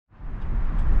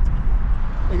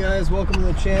Hey guys, welcome to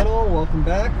the channel. Welcome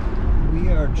back. We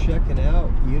are checking out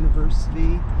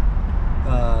University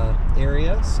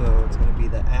area, so it's going to be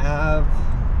the Ave,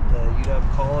 the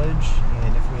UW College,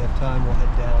 and if we have time, we'll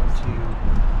head down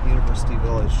to University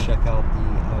Village, check out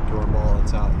the outdoor mall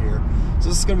that's out here. So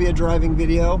this is going to be a driving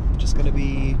video. Just going to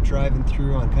be driving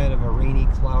through on kind of a rainy,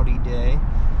 cloudy day.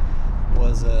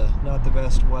 Was not the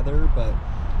best weather, but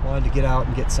wanted to get out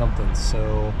and get something.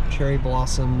 So cherry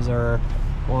blossoms are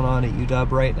going on at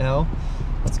UW right now.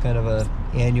 That's kind of a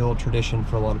annual tradition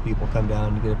for a lot of people. Come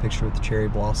down to get a picture with the cherry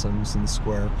blossoms in the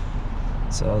square.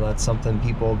 So that's something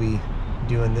people will be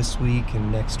doing this week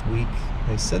and next week.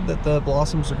 They said that the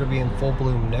blossoms are going to be in full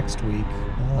bloom next week,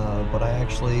 but I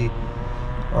actually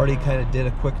already kind of did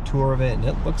a quick tour of it, and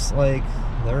it looks like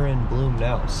they're in bloom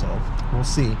now, so we'll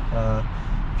see.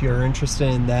 If you're interested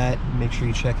in that, make sure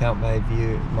you check out my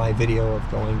video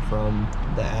of going from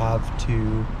the Ave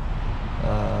to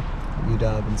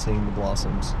UW and seeing the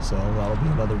blossoms. So that'll be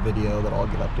another video that I'll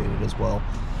get updated as well.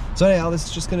 So anyhow, this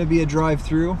is just going to be a drive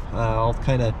through. I'll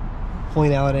kind of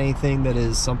point out anything that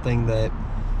is something that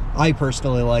I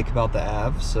personally like about the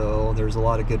Ave. So there's a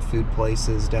lot of good food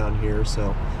places down here.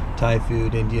 So Thai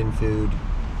food, Indian food,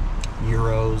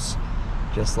 gyros,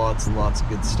 just lots and lots of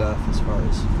good stuff as far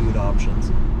as food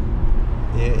options.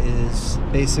 It is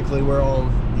basically where all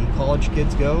the college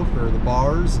kids go for the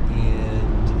bars and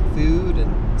food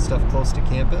and stuff close to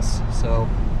campus. So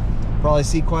probably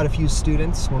see quite a few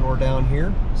students when we're down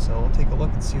here. So we'll take a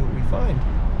look and see what we find.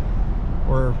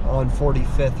 We're on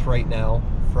 45th right now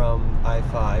from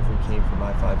I-5. We came from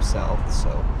I-5 South.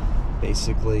 So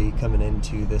basically coming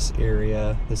into this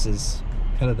area, this is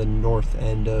kind of the north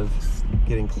end of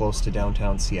getting close to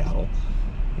downtown Seattle.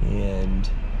 And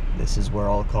this is where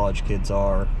all the college kids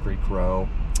are, Greek Row.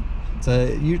 It's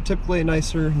typically a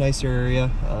nicer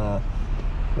area.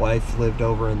 Wife lived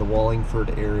over in the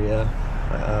Wallingford area,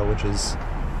 which is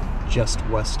just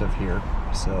west of here.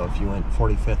 So if you went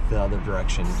 45th the other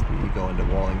direction, you go into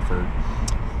Wallingford.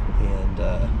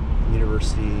 And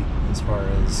University, as far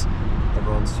as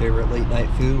everyone's favorite late night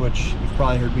food, which you've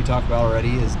probably heard me talk about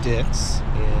already, is Dick's.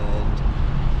 And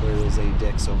there is a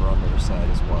Dick's over on the other side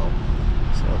as well.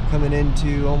 So coming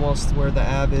into almost where the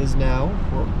Ave is now,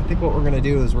 I think what we're going to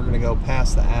do is we're going to go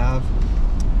past the Ave,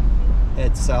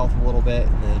 head south a little bit,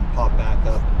 and then pop back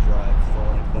up and drive full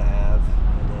length the Ave,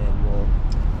 and then we'll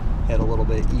head a little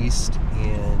bit east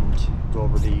and go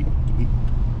over to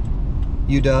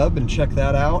UW and check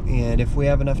that out. And if we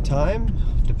have enough time,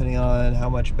 depending on how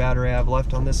much battery I have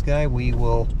left on this guy, we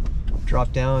will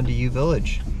drop down to U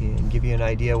Village and give you an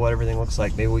idea what everything looks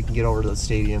like. Maybe we can get over to the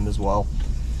stadium as well.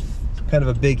 It's kind of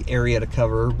a big area to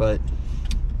cover, but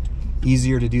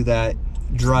easier to do that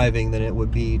driving than it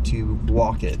would be to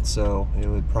walk it. So it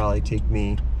would probably take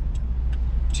me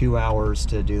 2 hours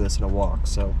to do this in a walk.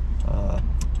 So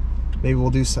maybe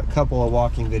we'll do a couple of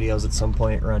walking videos at some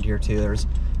point around here too. There's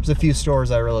a few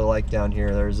stores I really like down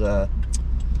here. There's a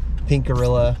Pink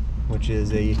Gorilla, which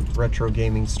is a retro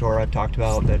gaming store I've talked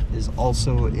about, that is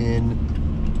also in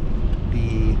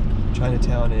the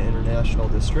Chinatown and International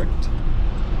District,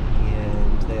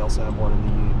 and they also have one in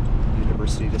the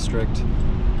University District.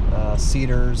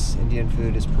 Cedars Indian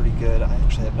food is pretty good. I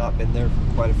actually have not been there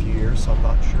for quite a few years, so I'm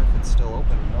not sure if it's still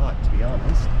open or not, to be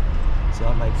honest. So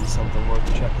that might be something worth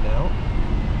checking out.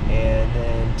 And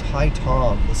then Thai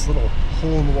Tom, this little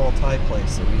hole-in-the-wall Thai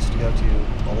place that we used to go to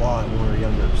a lot when we were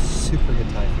younger. Super good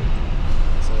Thai food.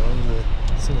 So those are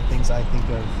some of the things I think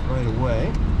of right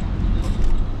away.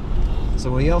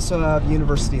 So we also have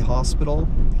University Hospital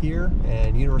here,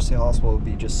 and University Hospital would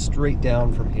be just straight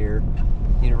down from here.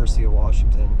 University of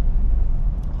Washington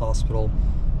Hospital.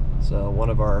 So one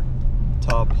of our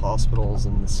top hospitals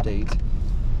in the state.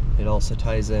 It also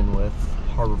ties in with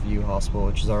Harborview Hospital,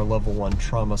 which is our level 1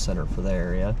 trauma center for the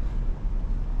area.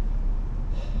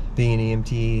 Being an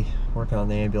EMT, working on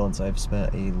the ambulance, I've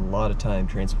spent a lot of time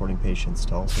transporting patients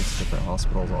to all sorts of different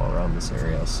hospitals all around this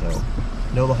area. So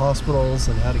know the hospitals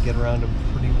and how to get around them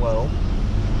pretty well.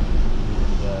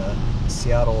 And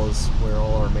Seattle is where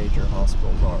all our major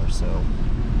hospitals are. So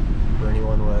for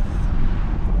anyone with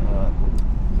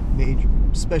major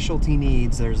specialty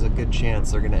needs, there's a good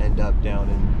chance they're going to end up down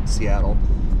in Seattle.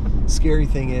 Scary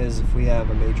thing is, if we have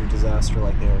a major disaster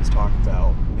like they always talk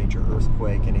about, major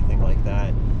earthquake, anything like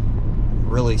that,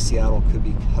 really Seattle could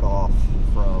be cut off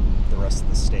from the rest of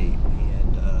the state.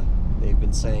 And they've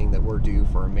been saying that we're due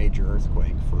for a major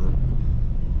earthquake for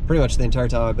pretty much the entire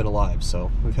time I've been alive.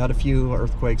 So we've had a few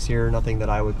earthquakes here, nothing that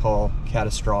I would call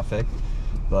catastrophic,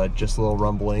 but just little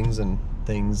rumblings and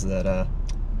things that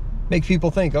make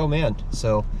people think, oh man.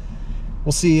 So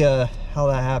we'll see how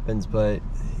that happens, but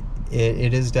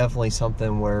it is definitely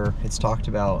something where it's talked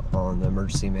about on the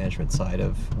emergency management side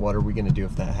of what are we going to do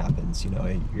if that happens. You know,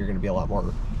 you're going to be a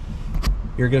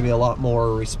lot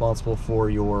more responsible for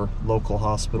your local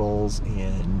hospitals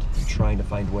and trying to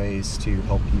find ways to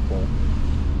help people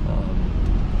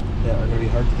that are going to be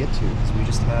hard to get to, because we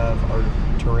just have, our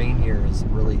terrain here is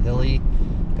really hilly,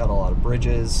 got a lot of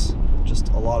bridges, just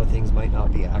a lot of things might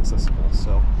not be accessible.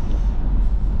 So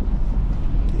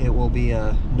it will be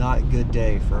a not good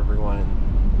day for everyone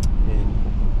in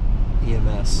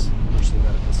EMS, emergency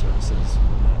medical services,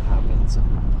 when that happens.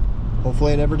 And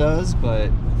hopefully it never does, but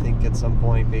I think at some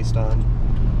point, based on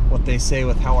what they say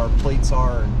with how our plates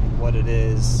are and what it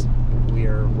is, we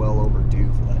are well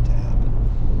overdue for that to happen.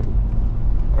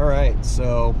 All right,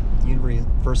 so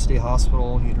University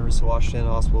Hospital, University of Washington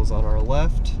Hospital is on our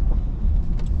left,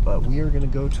 but we are going to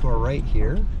go to our right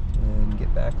here and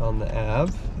get back on the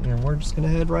Ave, and we're just going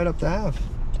to head right up the Ave,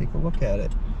 take a look at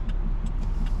it.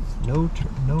 No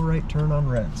right turn on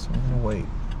red, so we're going to wait.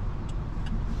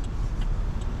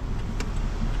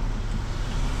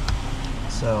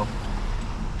 So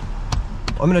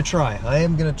I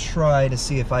am going to try to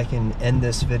see if I can end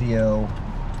this video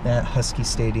at Husky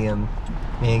Stadium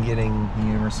and getting the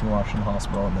University of Washington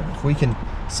Hospital in there. If we can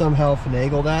somehow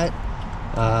finagle that,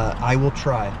 I will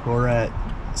try. We're at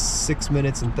 6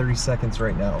 minutes and 30 seconds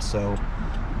right now, so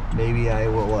maybe I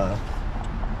will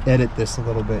edit this a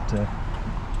little bit to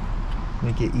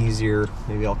make it easier.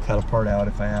 Maybe I'll cut a part out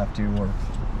if I have to, or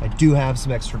I do have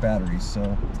some extra batteries,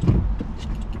 so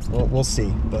we'll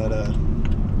see. But I'd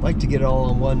like to get it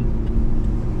all in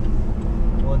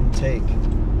one take.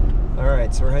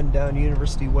 Alright, so we're heading down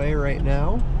University Way right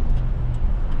now.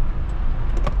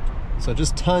 So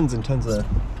just tons and tons of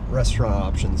restaurant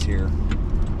options here.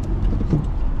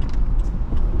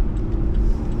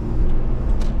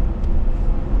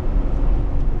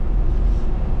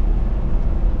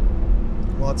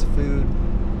 Lots of food.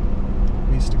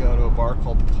 We used to go to a bar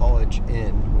called the College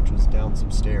Inn, which was down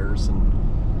some stairs and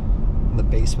in the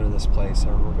basement of this place. I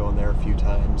remember going there a few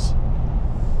times.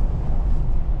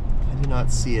 I did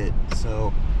not see it,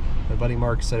 so my buddy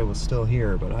Mark said it was still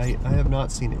here, but I have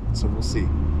not seen it, so we'll see.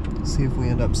 See if we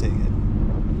end up seeing it.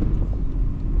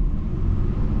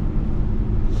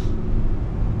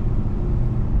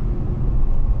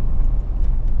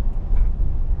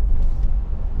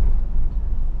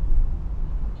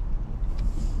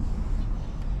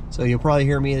 So you'll probably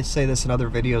hear me say this in other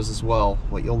videos as well.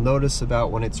 What you'll notice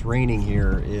about when it's raining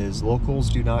here is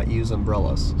locals do not use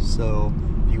umbrellas. So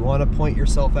if you want to point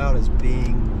yourself out as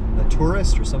being a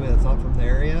tourist or somebody that's not from the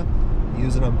area,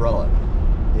 use an umbrella.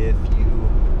 If you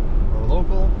are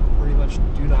local, pretty much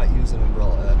do not use an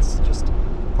umbrella. That's just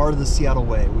part of the Seattle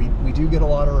way. We do get a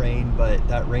lot of rain, but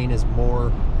that rain is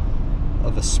more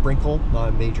of a sprinkle, not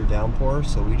a major downpour.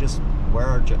 So we just wear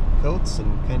our coats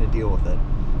and kind of deal with it.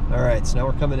 Alright, so now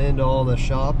we're coming into all the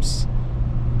shops,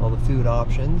 all the food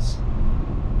options.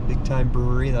 Big Time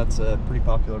Brewery, that's a pretty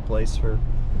popular place for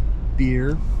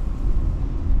beer.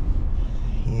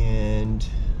 And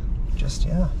just,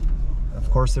 yeah,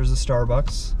 of course there's a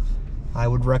Starbucks. I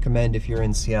would recommend, if you're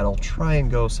in Seattle, try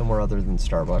and go somewhere other than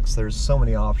Starbucks. There's so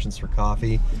many options for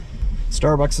coffee.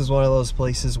 Starbucks is one of those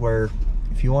places where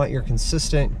if you want your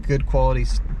consistent, good quality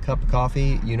cup of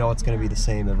coffee, you know it's going to be the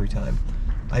same every time.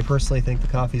 I personally think the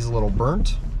coffee's a little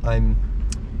burnt. I'm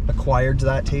acquired to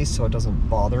that taste, so it doesn't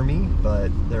bother me, but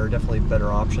there are definitely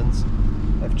better options.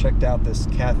 I've checked out this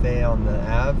cafe on the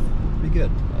Ave. Pretty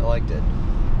good. I liked it.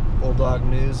 Bulldog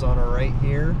News on our right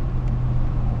here.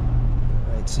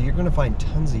 Alright, so you're going to find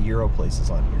tons of Euro places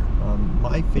on here.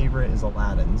 My favorite is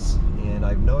Aladdin's, and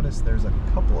I've noticed there's a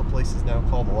couple of places now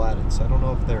called Aladdin's, so I don't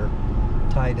know if they're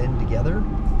tied in together,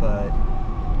 but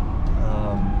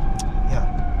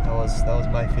yeah. That was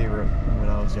my favorite when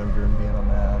I was younger and being on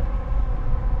the Ave.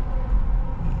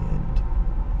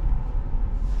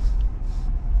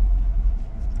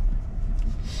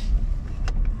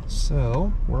 And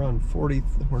so we're on 40.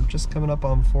 We're just coming up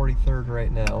on 43rd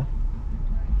right now.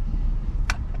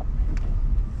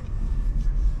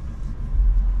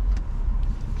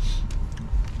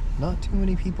 Not too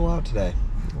many people out today.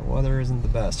 The weather isn't the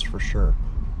best for sure.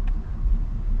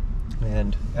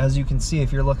 And as you can see,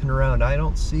 if you're looking around, I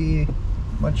don't see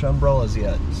much umbrellas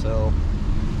yet, so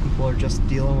people are just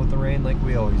dealing with the rain like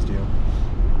we always do.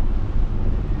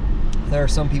 There are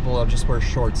some people that just wear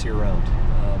shorts year round.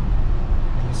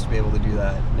 Used to be able to do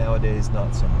that. Nowadays,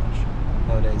 not so much.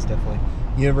 Nowadays, definitely.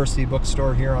 University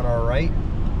bookstore here on our right.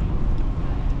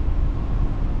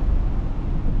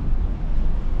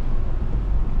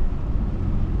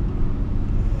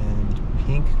 And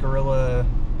Pink Gorilla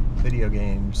video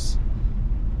games.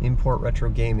 Import Retro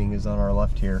Gaming is on our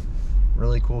left here.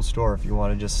 Really cool store if you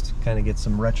want to just kind of get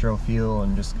some retro feel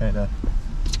and just kind of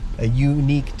a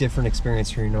unique, different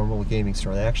experience for your normal gaming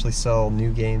store. They actually sell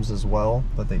new games as well,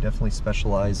 but they definitely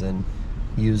specialize in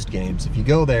used games. If you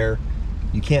go there,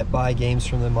 you can't buy games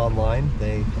from them online.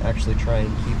 They actually try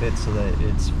and keep it so that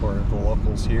it's for the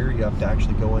locals here. You have to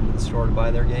actually go into the store to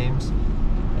buy their games,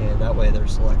 and that way their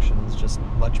selection is just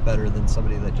much better than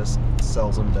somebody that just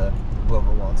sells them to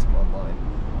whoever wants them online.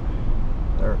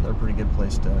 They're a pretty good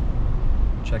place to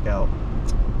check out.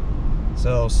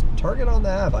 So, Target on the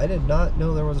app. I did not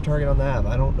know there was a Target on the app.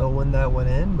 I don't know when that went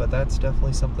in, but that's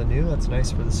definitely something new. That's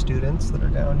nice for the students that are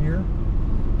down here.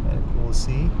 Kind of cool to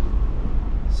see.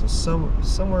 So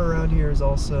somewhere around here is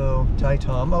also Tai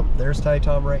Tom. Oh, there's Tai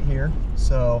Tom right here.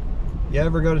 So, you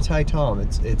ever go to Tai Tom,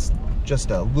 it's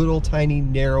just a little tiny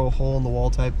narrow hole in the wall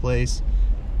type place.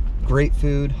 Great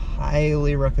food.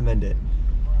 Highly recommend it.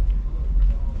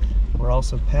 We're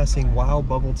also passing Wow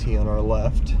Bubble Tea on our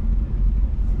left.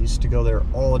 Used to go there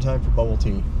all the time for bubble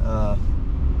tea.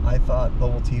 I thought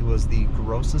bubble tea was the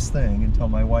grossest thing until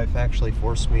my wife actually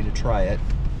forced me to try it.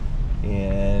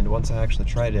 And once I actually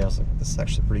tried it, I was like, this is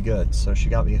actually pretty good. So she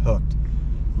got me hooked.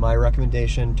 My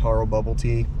recommendation, taro bubble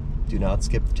tea. Do not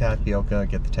skip the tapioca,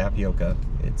 get the tapioca.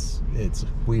 It's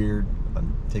weird.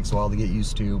 It takes a while to get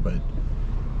used to, but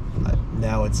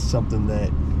now it's something that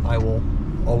I will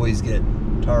always get.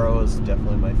 Taro is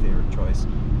definitely my favorite choice.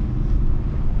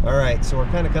 Alright, so we're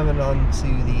kind of coming on to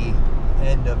the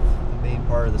end of the main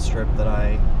part of the strip that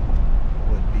I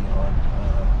would be on.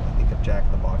 I think of Jack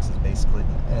in the Box is basically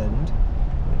the end,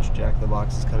 which Jack in the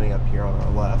Box is coming up here on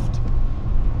our left.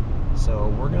 So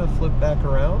we're going to flip back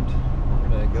around. We're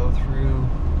going to go through.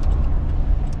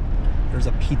 There's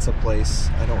a pizza place.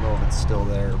 I don't know if it's still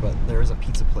there, but there's a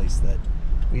pizza place that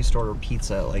we used to order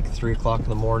pizza at like 3 o'clock in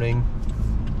the morning.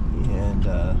 And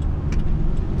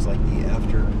it was like the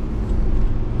after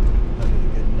having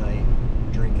a good night,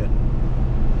 drinking,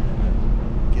 and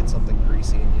then get something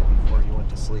greasy in you before you went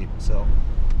to sleep. So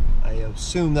I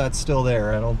assume that's still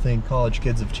there. I don't think college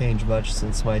kids have changed much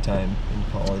since my time in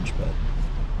college, but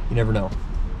you never know.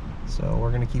 So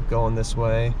we're going to keep going this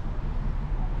way,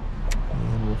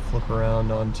 and we'll flip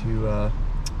around onto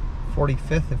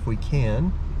 45th if we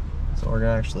can. So we're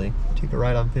going to actually take a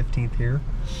ride on 15th here,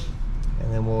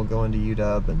 and then we'll go into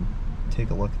UW and take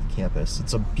a look at the campus.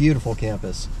 It's a beautiful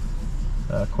campus.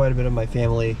 Quite a bit of my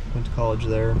family went to college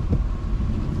there. And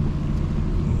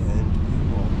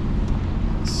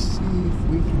we'll see if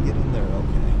we can get in there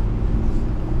okay.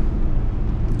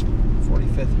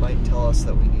 45th might tell us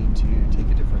that we need to take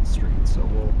a different street, so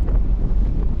we'll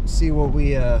see what we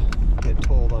get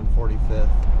told on 45th.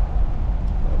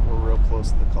 We're real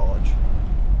close to the college.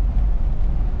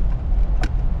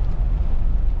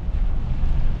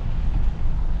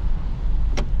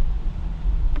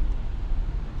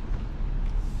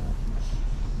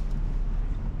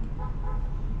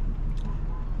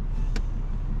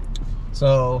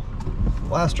 So,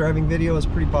 last driving video was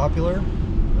pretty popular.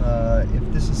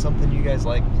 If this is something you guys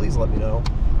like, please let me know.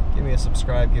 Give me a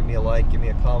subscribe, give me a like, give me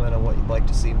a comment on what you'd like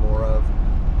to see more of.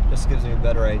 Just gives me a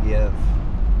better idea of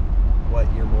what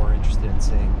you're more interested in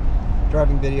seeing.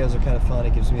 Driving videos are kind of fun.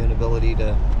 It gives me an ability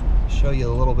to show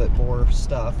you a little bit more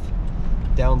stuff.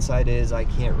 Downside is I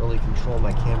can't really control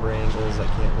my camera angles. I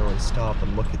can't really stop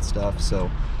and look at stuff.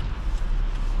 So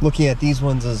looking at these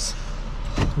ones is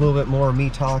a little bit more me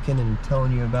talking and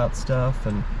telling you about stuff,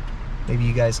 and maybe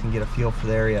you guys can get a feel for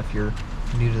the area if you're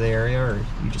new to the area, or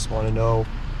you just want to know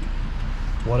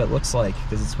what it looks like,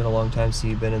 because it's been a long time since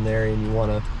you've been in the area and you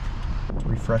want to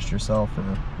refresh yourself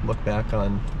or look back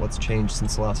on what's changed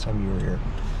since the last time you were here.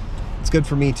 It's good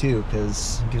for me too,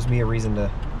 because it gives me a reason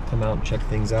to come out and check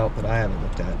things out that I haven't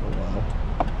looked at in a while.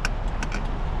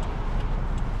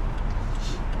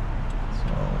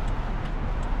 So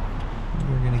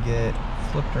we're going to get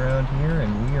flipped around here,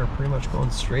 and we are pretty much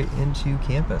going straight into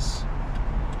campus.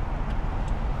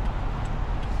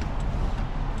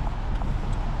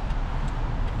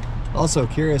 Also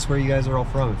curious where you guys are all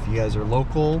from. If you guys are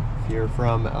local, if you're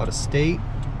from out of state,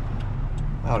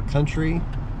 out of country.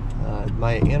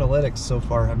 My analytics so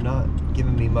far have not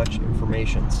given me much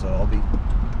information, so I'll be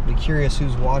curious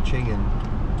who's watching and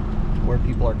where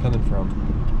people are coming from,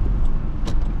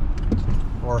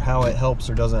 or how it helps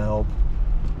or doesn't help.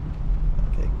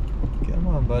 Okay, come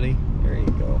on, buddy. There you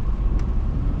go.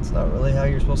 It's not really how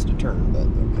you're supposed to turn, but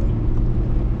okay.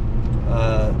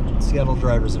 Seattle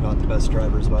drivers are not the best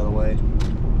drivers, by the way.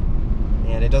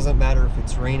 And it doesn't matter if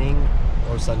it's raining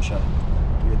or sunshine.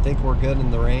 You would think we're good in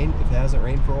the rain. If it hasn't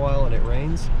rained for a while and it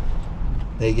rains,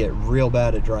 they get real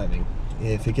bad at driving.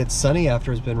 if it gets sunny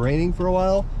after it's been raining for a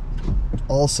while,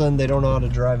 all of a sudden they don't know how to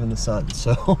drive in the sun.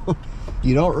 So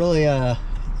you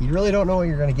really don't know what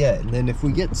you're going to get. And then if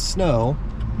we get snow,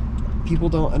 people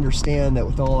don't understand that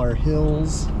with all our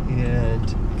hills and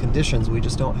conditions, we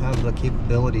just don't have the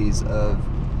capabilities of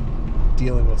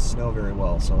dealing with snow very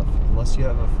well. So unless you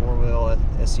have a four-wheel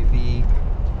SUV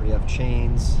or you have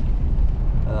chains,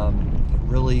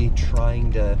 really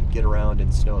trying to get around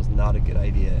in snow is not a good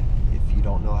idea if you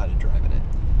don't know how to drive in it.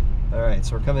 Alright,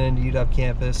 so we're coming into UW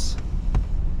campus.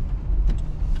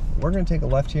 We're going to take a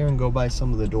left here and go by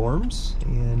some of the dorms,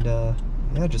 and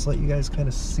yeah, just let you guys kind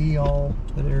of see all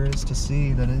that there is to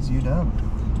see that is UW.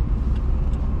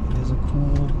 It is a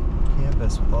cool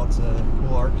campus with lots of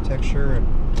cool architecture and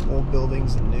old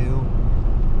buildings and new.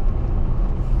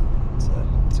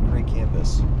 It's a great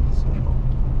campus. So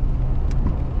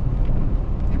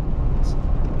let's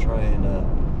try and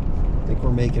I think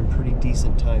we're making pretty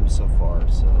decent time so far.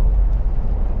 So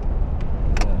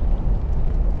yeah,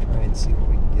 try and see what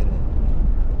we can get in.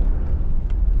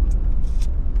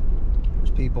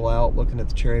 There's people out looking at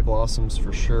the cherry blossoms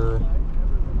for sure.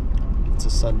 It's a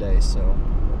Sunday, so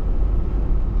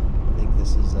I think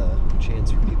this is a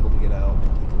chance for people to get out and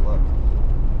take a look.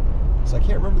 So I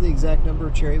can't remember the exact number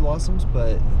of cherry blossoms,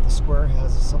 but the square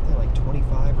has something like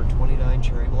 25 or 29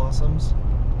 cherry blossoms.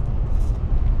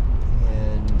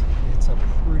 And it's a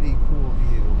pretty cool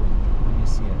view when you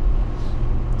see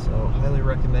it. So highly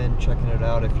recommend checking it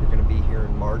out if you're going to be here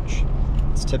in March.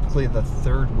 It's typically the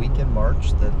third week in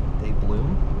March that they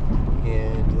bloom.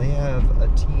 And they have a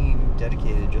team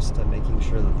dedicated just to making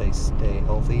sure that they stay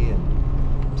healthy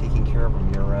and taking care of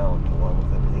them year-round, along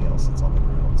with everything else that's on the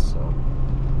ground. So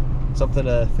something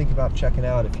to think about checking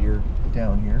out if you're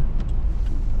down here.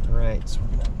 Alright, so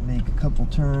we're going to make a couple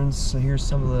turns. So here's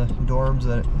some of the dorms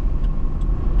that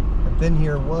have been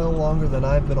here well longer than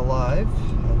I've been alive.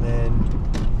 And then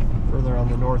further on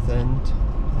the north end,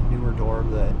 a newer dorm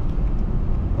that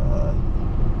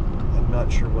I'm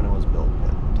not sure when it was built,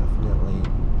 but definitely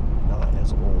not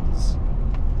as old as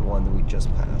the one that we just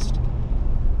passed.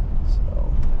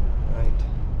 So, right.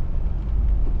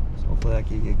 So hopefully that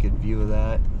gives you a good view of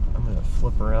that. I'm going to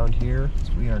flip around here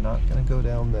because we are not going to go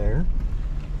down there.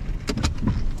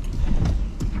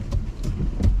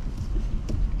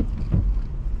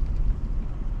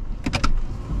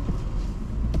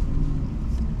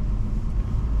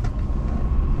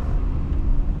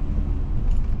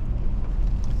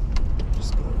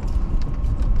 Just go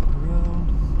around.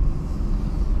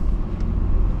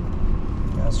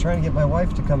 I was trying to get my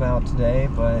wife to come out today,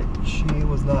 but she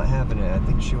was not having it. I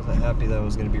think she wasn't happy that it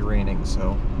was going to be raining,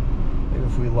 so maybe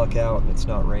if we luck out and it's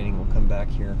not raining, we'll come back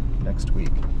here next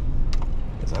week.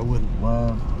 Because I would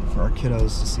love for our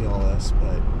kiddos to see all this,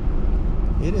 but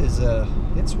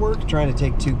it's work trying to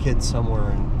take two kids somewhere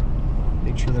and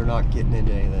make sure they're not getting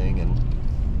into anything. And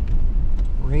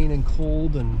rain and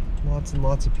cold and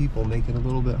lots of people make it a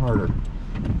little bit harder.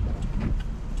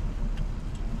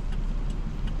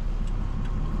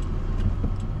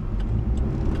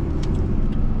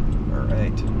 All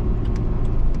right.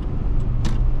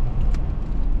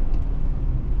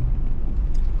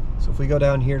 If we go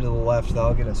down here to the left,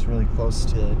 that'll get us really close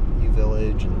to U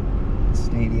Village and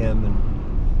Stadium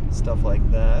and stuff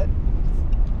like that.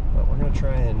 But we're going to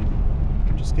try and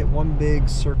just get one big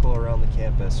circle around the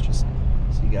campus just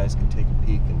so you guys can take a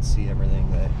peek and see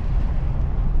everything that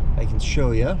I can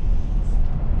show you.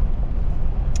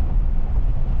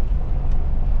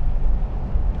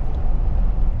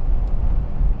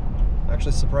 I'm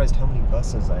actually surprised how many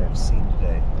buses I have seen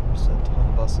today. There's a ton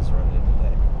of buses running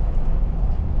today.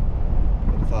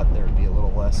 I thought there would be a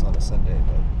little less on a Sunday,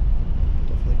 but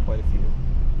definitely quite a few.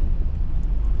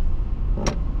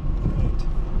 Right.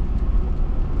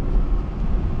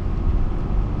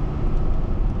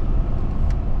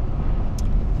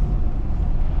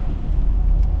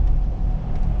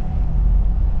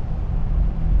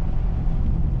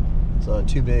 So the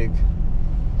two big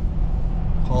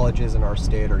colleges in our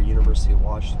state are University of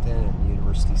Washington and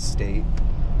University State.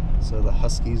 So the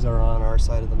Huskies are on our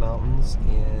side of the mountains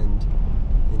and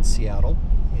in Seattle,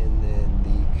 and then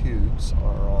the Cougs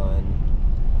are on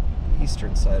the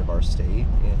eastern side of our state,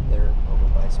 and they're over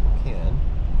by Spokane.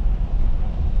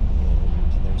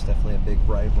 And there's definitely a big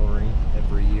rivalry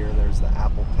every year. There's the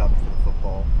Apple Cup for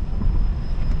the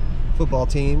football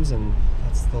teams, and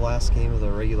that's the last game of the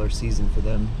regular season for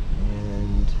them.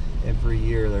 And every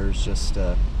year there's just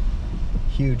a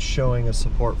huge showing of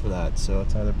support for that. So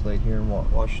it's either played here in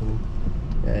Washington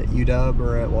at UW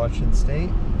or at Washington State.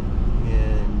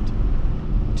 And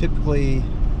typically,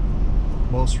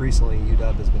 most recently,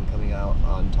 UW has been coming out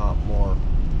on top more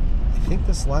I think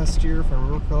this last year, if I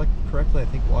remember correctly, I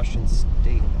think Washington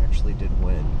State actually did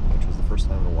win, which was the first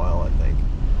time in a while, I think.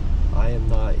 I am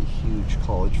not a huge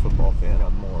college football fan.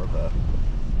 I'm more of a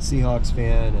Seahawks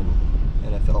fan and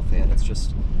NFL fan. It's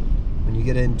just, when you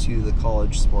get into the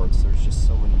college sports, there's just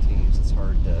so many teams, it's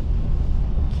hard to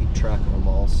keep track of them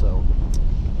all. So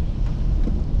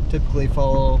typically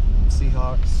follow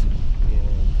Seahawks,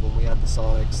 and when we had the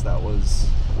Sonics, that was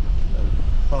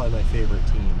probably my favorite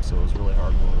team, so it was really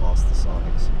hard when we lost the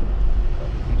Sonics. But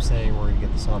we keep saying we're going to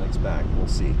get the Sonics back. We'll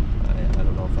see. I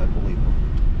don't know if I believe them.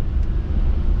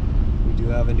 We do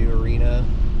have a new arena.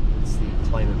 It's the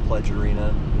Climate Pledge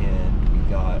Arena, and we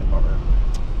got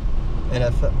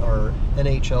our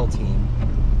NHL team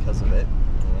because of it,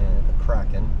 and the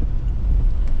Kraken.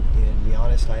 And to be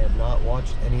honest, I have not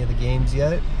watched any of the games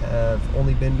yet. I've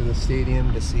only been to the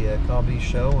stadium to see a comedy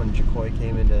show when Jacoy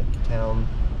came into town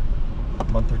a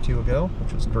month or two ago,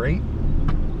 which was great.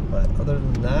 But other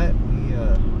than that, we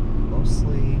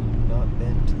mostly not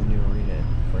been to the new arena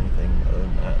for anything other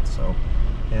than that. So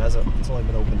it's only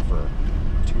been open for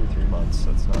 2 or 3 months, so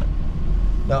it's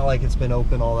not like it's been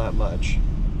open all that much.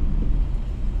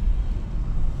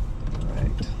 All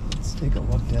right, let's take a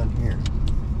look down here.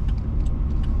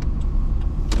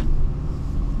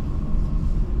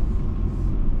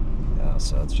 Yeah,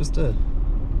 so it's just a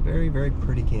very, very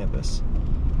pretty campus.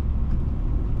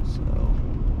 So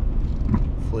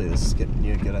hopefully this is getting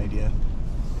you a good idea.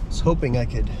 I was hoping I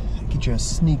could get you a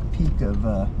sneak peek of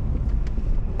the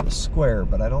square,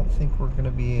 but I don't think we're going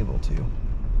to be able to.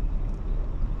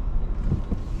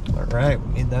 All right,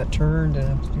 we made that turn,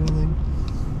 didn't have to do anything.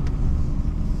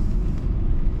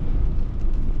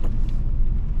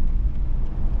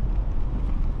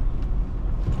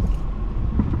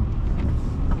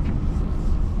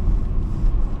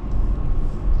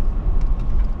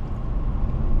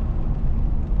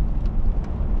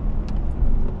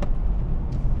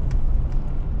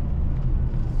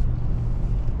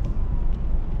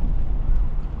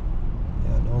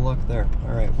 There.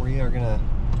 All right, we are gonna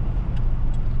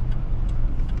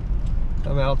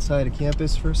come outside of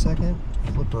campus for a second,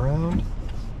 flip around.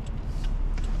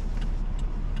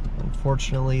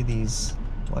 Unfortunately, these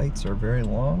lights are very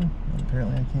long, and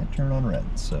apparently I can't turn on red,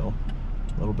 so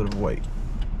a little bit of a wait.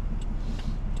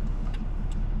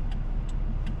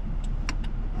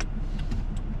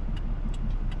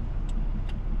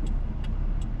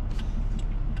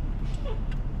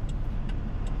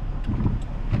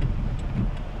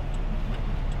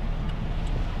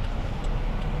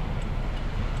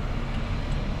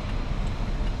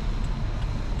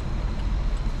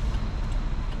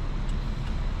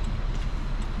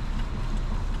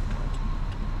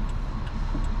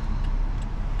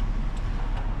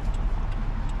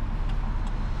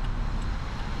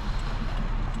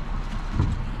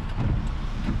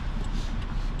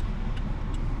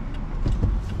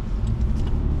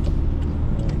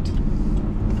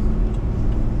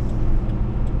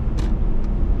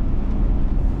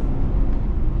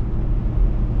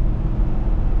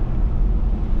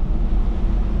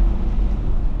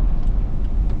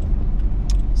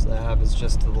 Is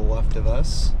just to the left of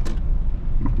us.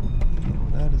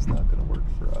 And that is not going to work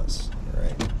for us. All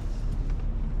right.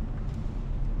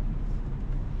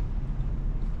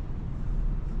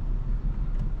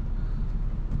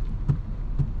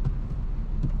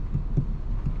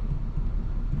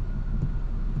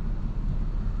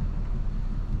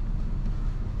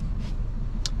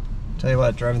 Tell you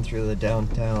what, driving through the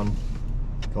downtown,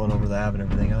 going over the Ave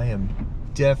and everything, I am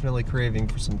definitely craving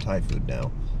for some Thai food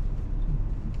now.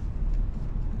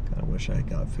 I wish I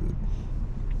got food.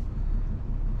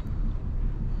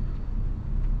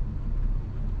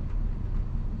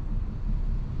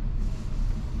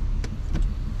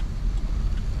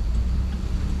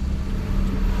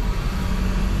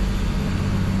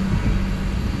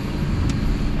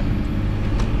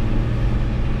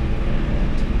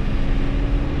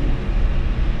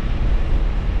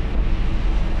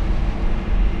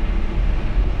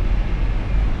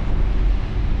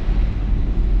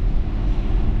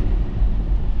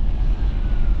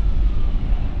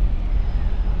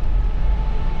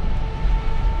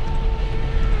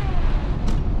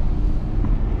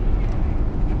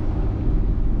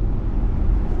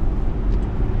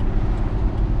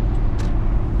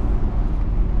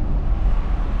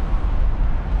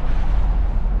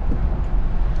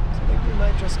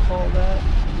 Call that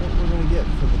what we're going to get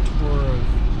for the tour of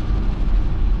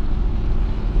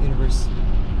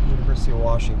University of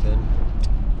Washington.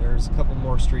 There's a couple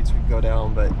more streets we can go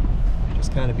down, but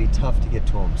just kind of be tough to get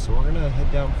to them. So we're going to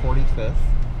head down 45th,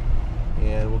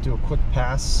 and we'll do a quick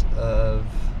pass of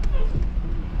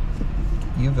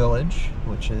U Village,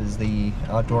 which is the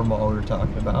outdoor mall we were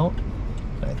talking about.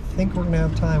 I think we're going to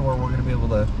have time where we're going to be able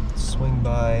to swing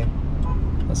by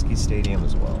Husky Stadium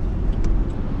as well.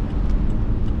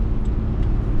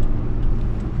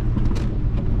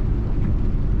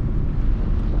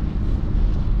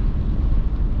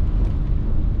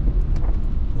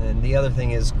 And the other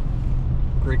thing is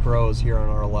Greek Row is here on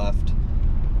our left.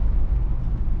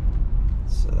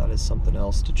 So that is something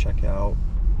else to check out.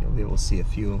 You'll be able to see a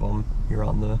few of them here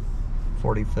on the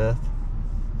 45th.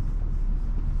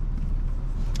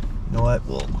 You know what?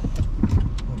 We'll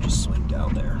just swing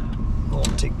down there. It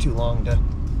won't take too long to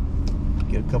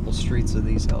get a couple streets of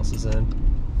these houses in.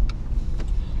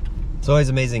 It's always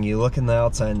amazing. You look in the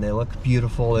outside and they look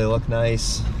beautiful, they look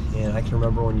nice. And I can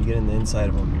remember when you get in the inside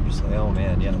of them, you're just like, oh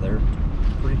man, yeah, they're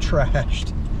pretty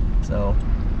trashed. So,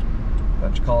 a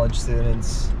bunch of college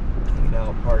students hanging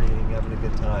out, partying, having a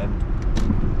good time.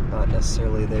 Not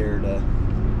necessarily there to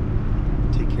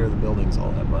take care of the buildings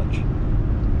all that much.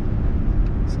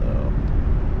 So,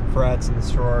 frats and the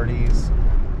sororities.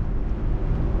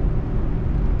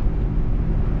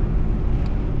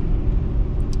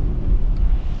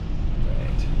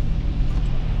 Right.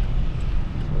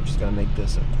 So we're just gonna make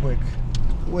this a quick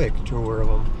tour of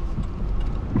them.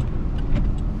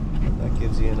 That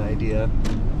gives you an idea.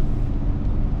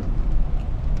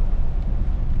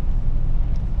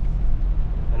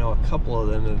 I know a couple of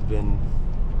them have been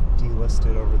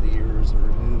delisted over the years or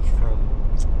removed from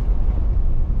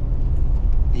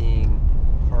being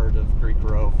part of Greek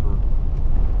Row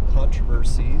for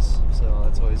controversies, so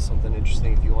that's always something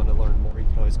interesting. If you want to learn more, you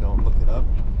can always go and look it up.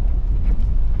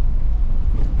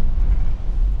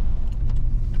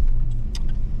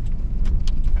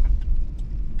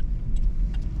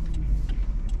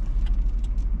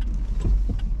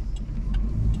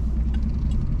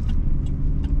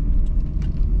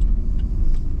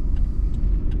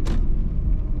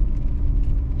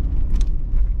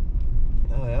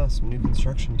 Some new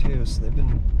construction too, so they've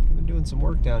been doing some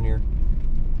work down here.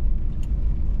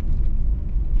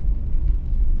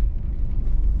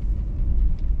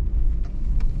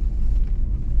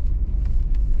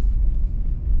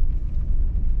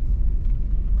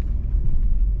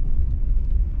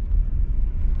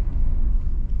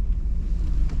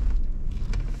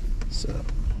 So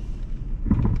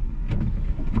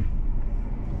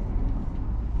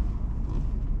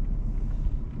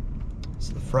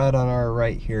the frat on our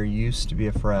right here used to be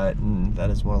a frat, and that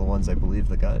is one of the ones I believe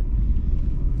that got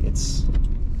its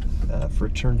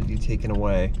fraternity taken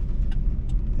away.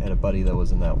 I had a buddy that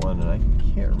was in that one, and I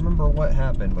can't remember what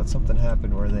happened, but something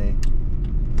happened where they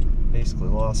basically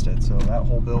lost it. So that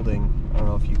whole building, I don't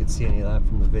know if you could see any of that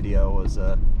from the video, was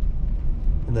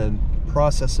in the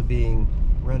process of being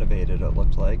renovated, it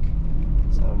looked like.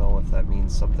 So I don't know if that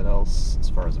means something else as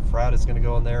far as a frat is going to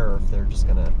go in there, or if they're just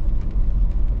going to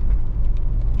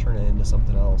turn it into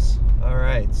something else.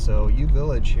 Alright, so U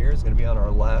Village here is going to be on our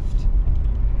left.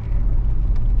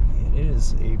 And it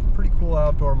is a pretty cool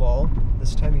outdoor mall.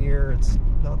 This time of year, it's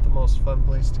not the most fun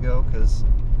place to go because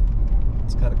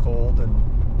it's kind of cold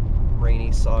and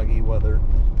rainy, soggy weather.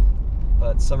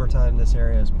 But summertime, this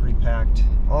area is pretty packed.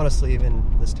 Honestly, even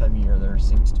this time of year, there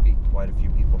seems to be quite a few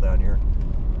people down here.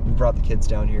 We brought the kids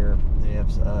down here. They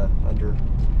have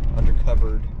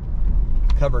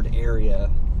covered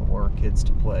area for kids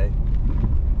to play.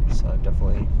 So I've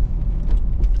definitely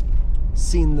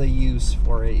seen the use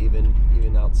for it even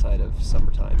outside of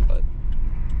summertime, but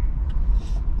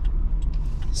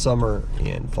summer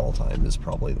and fall time is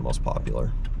probably the most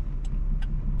popular.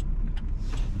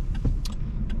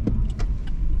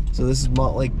 So this is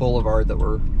Montlake Boulevard that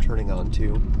we're turning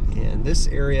onto, and this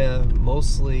area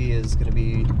mostly is going to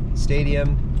be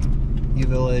Stadium, U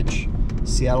Village,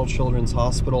 Seattle Children's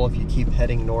Hospital. If you keep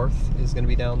heading north, is going to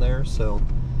be down there. So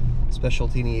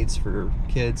specialty needs for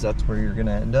kids, that's where you're going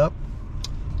to end up.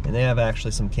 And they have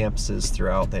actually some campuses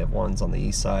throughout. They have ones on the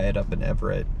east side up in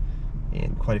Everett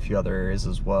and quite a few other areas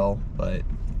as well. But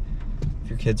if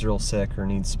your kid's real sick or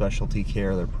needs specialty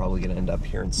care, they're probably going to end up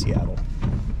here in Seattle.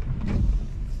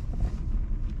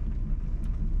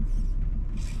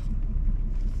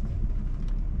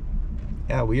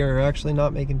 Yeah, we are actually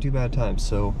not making too bad time.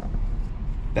 So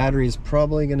battery is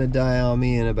probably going to die on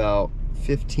me in about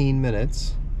 15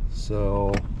 minutes.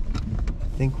 So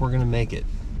I think we're going to make it.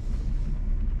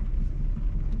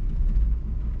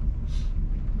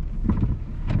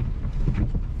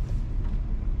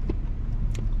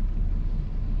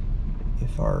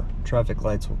 If our traffic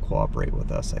lights will cooperate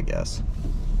with us, I guess.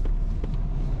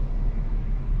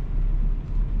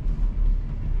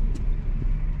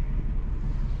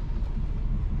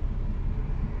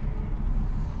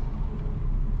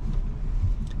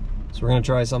 So we're going to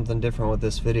try something different with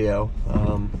this video.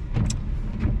 And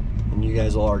you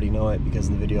guys will already know it because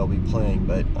the video will be playing,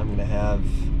 but I'm going to have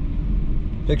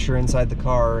a picture inside the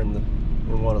car in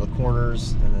one of the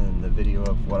corners, and then the video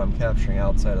of what I'm capturing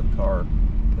outside of the car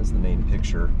as the main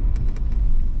picture.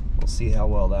 We'll see how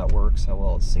well that works, how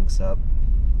well it syncs up.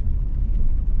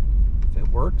 If it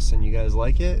works and you guys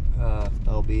like it,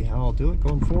 that'll be how I'll do it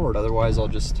going forward. Otherwise, I'll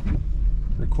just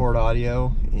record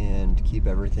audio and keep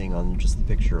everything on just the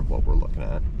picture of what we're looking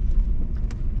at.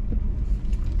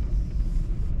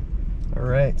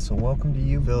 Alright, so welcome to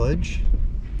U Village.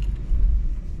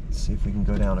 Let's see if we can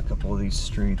go down a couple of these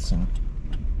streets and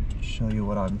show you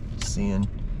what I'm seeing.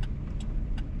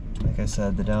 Like I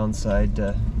said, the downside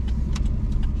to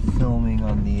filming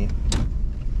on the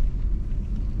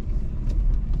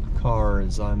car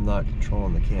is I'm not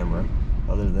controlling the camera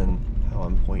other than how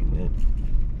I'm pointing it.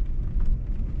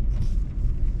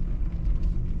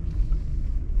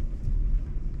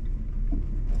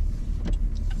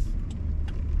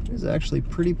 It is actually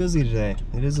pretty busy today.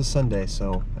 It is a Sunday,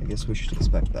 so I guess we should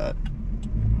expect that.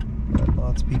 Got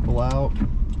lots of people out.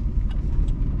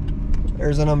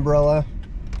 There's an umbrella.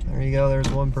 There you go, there's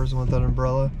one person with an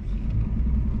umbrella.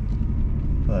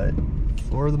 But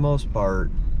for the most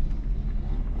part,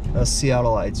 us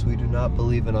Seattleites, we do not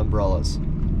believe in umbrellas.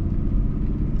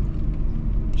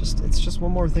 It's just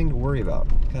one more thing to worry about.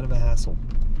 Kind of a hassle,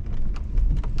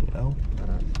 you know?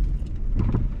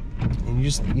 And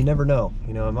you never know.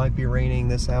 You know, it might be raining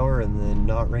this hour and then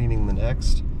not raining the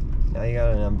next. Now you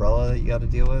got an umbrella that you got to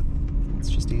deal with. It's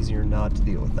just easier not to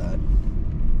deal with that.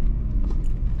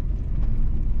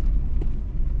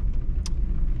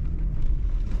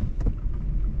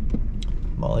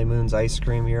 Molly Moon's Ice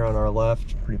Cream here on our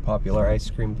left. Pretty popular ice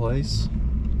cream place.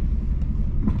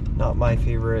 Not my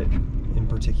favorite in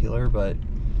particular, but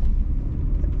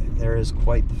there is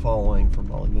quite the following for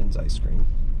Molly Moon's Ice Cream.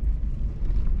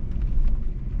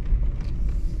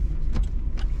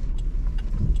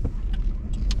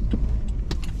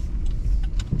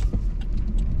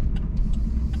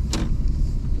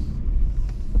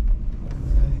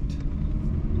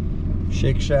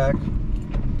 Shake Shack.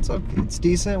 It's okay. It's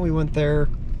decent. We went there,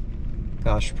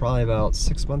 gosh, probably about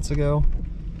 6 months ago.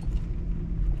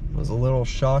 Was a little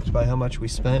shocked by how much we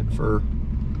spent for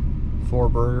 4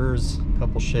 burgers, a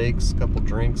couple shakes, a couple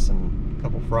drinks, and a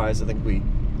couple fries. I think we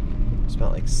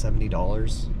spent like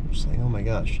 $70. Just like, oh my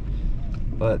gosh.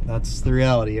 But that's the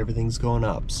reality. Everything's going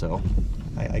up, so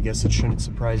I guess it shouldn't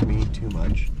surprise me too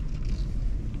much.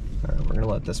 All right, we're gonna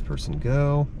let this person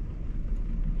go.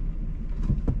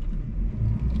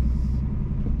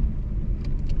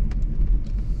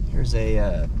 There's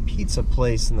a pizza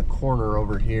place in the corner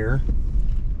over here.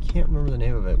 Can't remember the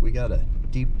name of it. We got a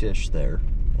deep dish there,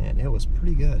 and it was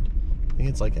pretty good. I think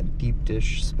it's like a deep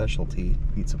dish specialty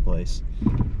pizza place.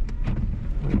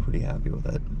 We're pretty happy with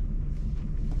it.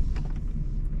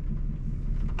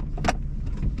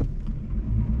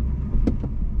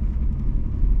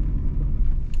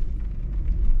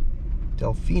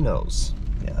 Delfino's.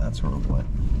 Yeah, that's where we went.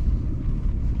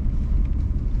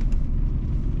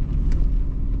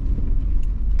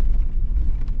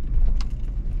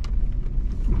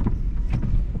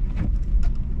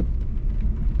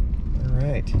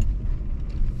 Right.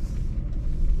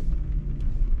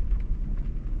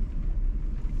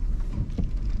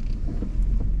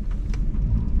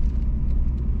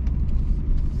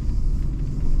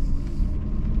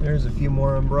 There's a few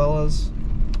more umbrellas.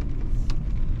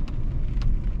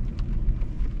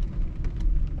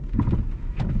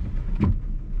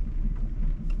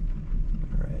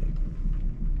 All right.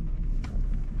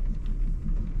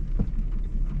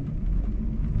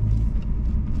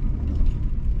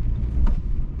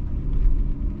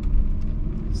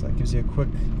 So that gives you a quick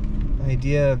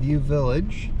idea of U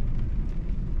Village.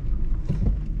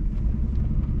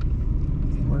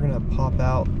 And we're gonna pop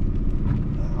out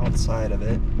outside of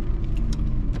it.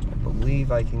 I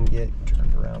believe I can get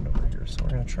turned around over here, so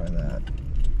we're gonna try that.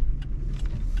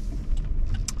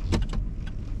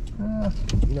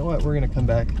 You know what? We're gonna come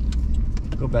back,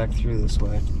 go back through this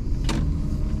way.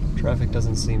 Traffic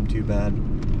doesn't seem too bad.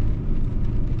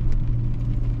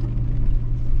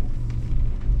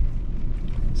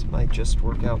 This might just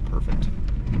work out perfect.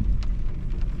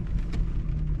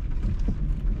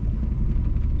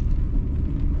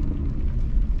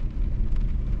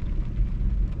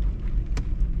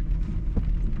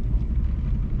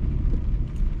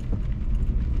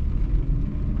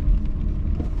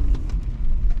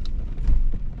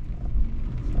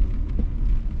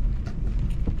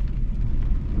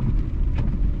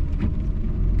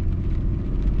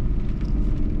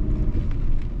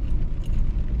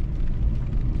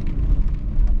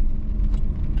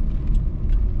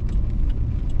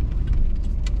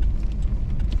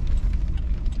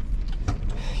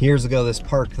 years ago, this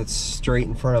park that's straight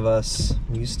in front of us,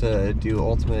 we used to do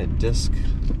ultimate disc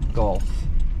golf.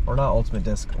 Or not ultimate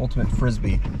disc, ultimate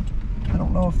frisbee. I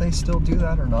don't know if they still do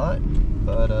that or not,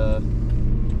 but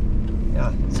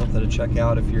yeah, something to check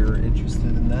out if you're interested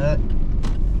in that.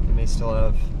 They may still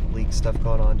have league stuff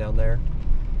going on down there.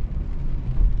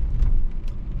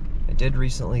 I did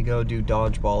recently go do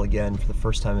dodgeball again for the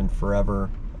first time in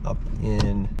forever up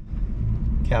in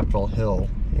Capitol Hill,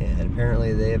 and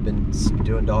apparently they have been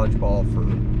doing dodgeball for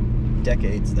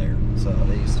decades there. So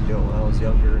they used to do it when I was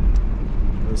younger,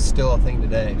 and it was still a thing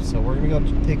today. So we're gonna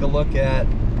go take a look at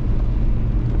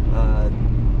the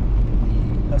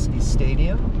Husky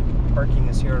Stadium. Parking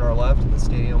is here on our left, and the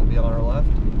stadium will be on our left.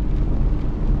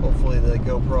 Hopefully the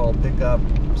GoPro will pick up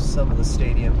some of the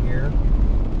stadium here.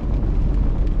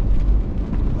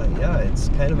 But yeah, it's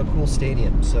kind of a cool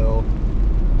stadium. So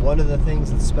one of the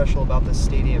things that's special about this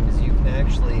stadium is you can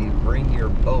actually bring your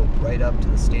boat right up to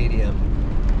the stadium,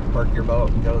 park your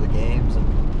boat and go to the games, and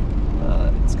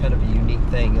it's kind of a unique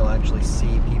thing. You'll actually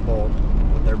see people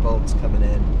with their boats coming in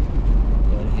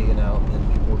and hanging out, and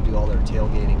then people will do all their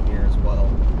tailgating here as well.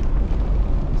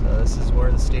 So this is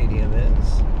where the stadium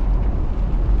is.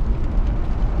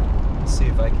 Let's see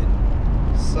if I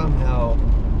can somehow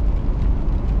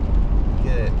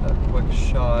get a quick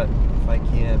shot. If I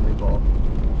can, we will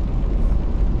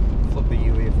flip a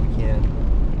UE if we can.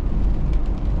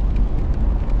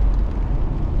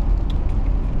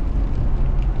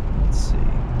 Let's see.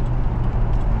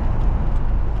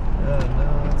 No,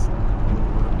 that's not going to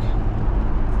work.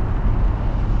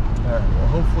 Alright, well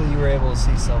hopefully you were able to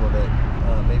see some of it.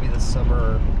 Maybe this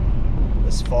summer,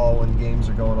 this fall when games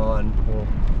are going on, we'll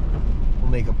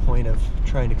make a point of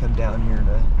trying to come down here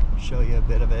to show you a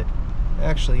bit of it.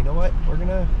 Actually, you know what? We're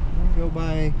gonna go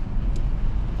by.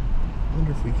 I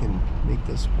wonder if we can make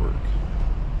this work.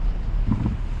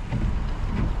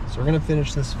 So we're gonna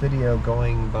finish this video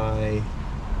going by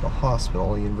the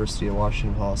hospital, University of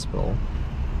Washington Hospital.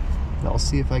 And I'll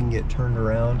see if I can get turned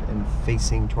around and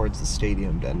facing towards the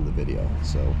stadium to end the video.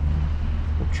 So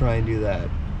we'll try and do that,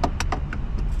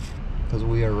 because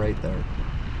we are right there.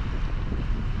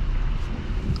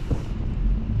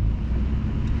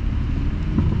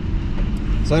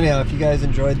 So anyhow, if you guys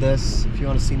enjoyed this, if you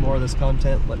want to see more of this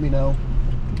content, let me know.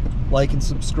 Like and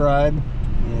subscribe,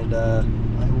 and I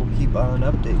will keep on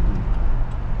updating.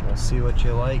 We'll see what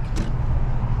you like.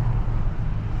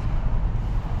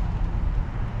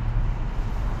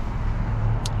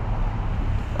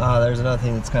 There's another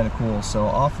thing that's kind of cool. So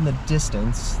off in the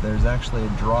distance, there's actually a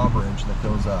drawbridge that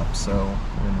goes up. So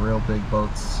when real big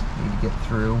boats need to get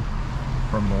through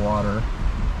from the water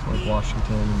to Lake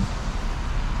Washington,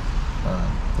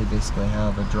 they basically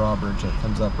have a drawbridge that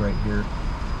comes up right here,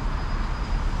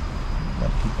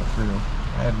 let people through.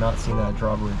 I have not seen that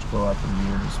drawbridge go up in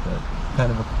years, but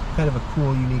kind of a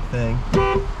cool, unique thing.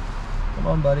 Come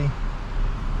on, buddy.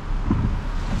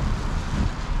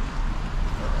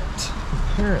 Alright.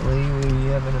 Apparently we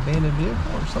have an abandoned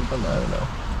vehicle or something, I don't know.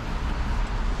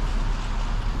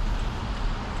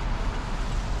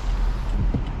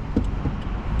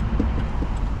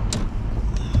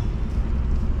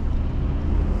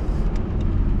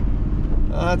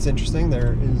 That's interesting.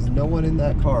 There is no one in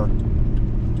that car.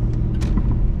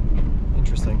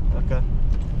 Interesting. Okay.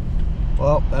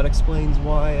 Well, that explains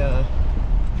why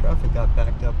traffic got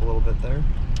backed up a little bit there.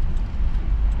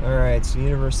 Alright, so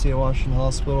University of Washington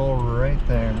Hospital right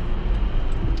there.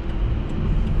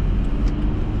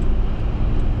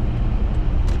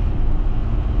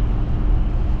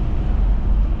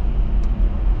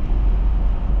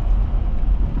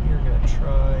 We're gonna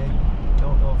try.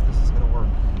 Don't know if this is gonna work.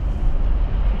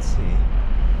 Let's see. Can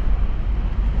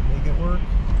we make it work?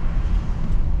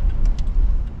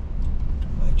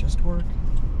 Might just work.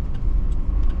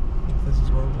 I think this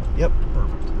is where we're. Yep,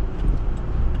 perfect.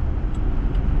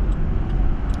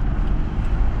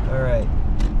 Alright.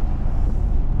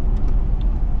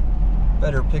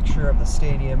 Better picture of the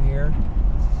stadium here.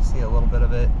 See a little bit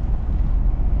of it.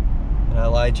 And I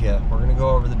lied to you. We're going to go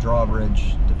over the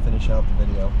drawbridge to finish out the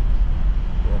video.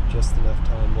 We have just enough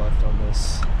time left on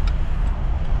this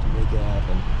to make it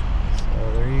happen.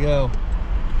 So there you go.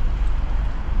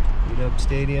 UW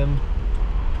Stadium.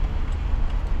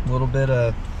 A little bit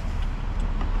of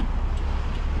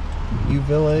U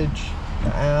Village,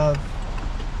 the Ave,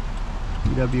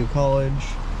 UW College,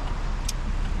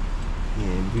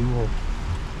 and we will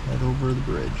head over the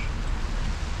bridge.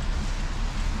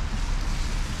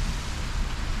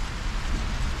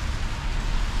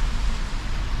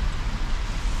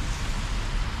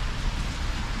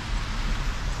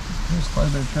 There's quite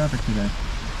a bit of traffic today.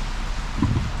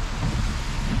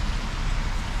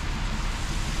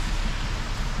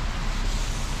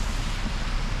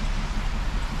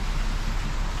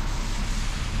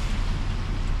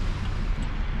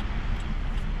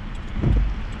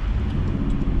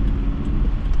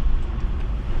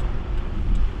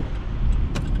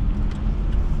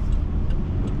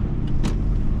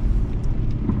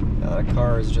 that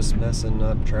car is just messing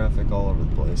up traffic all over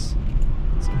the place.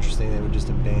 It's interesting they would just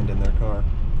abandon their car.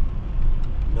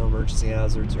 No emergency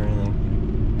hazards or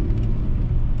anything.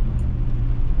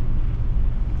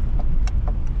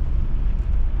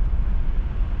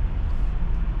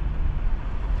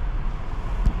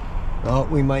 Oh,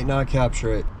 we might not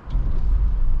capture it.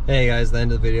 Hey guys, the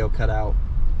end of the video cut out.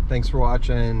 Thanks for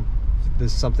watching. If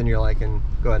this is something you're liking,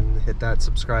 go ahead and hit that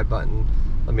subscribe button.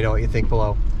 Let me know what you think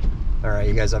below. Alright,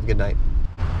 you guys have a good night.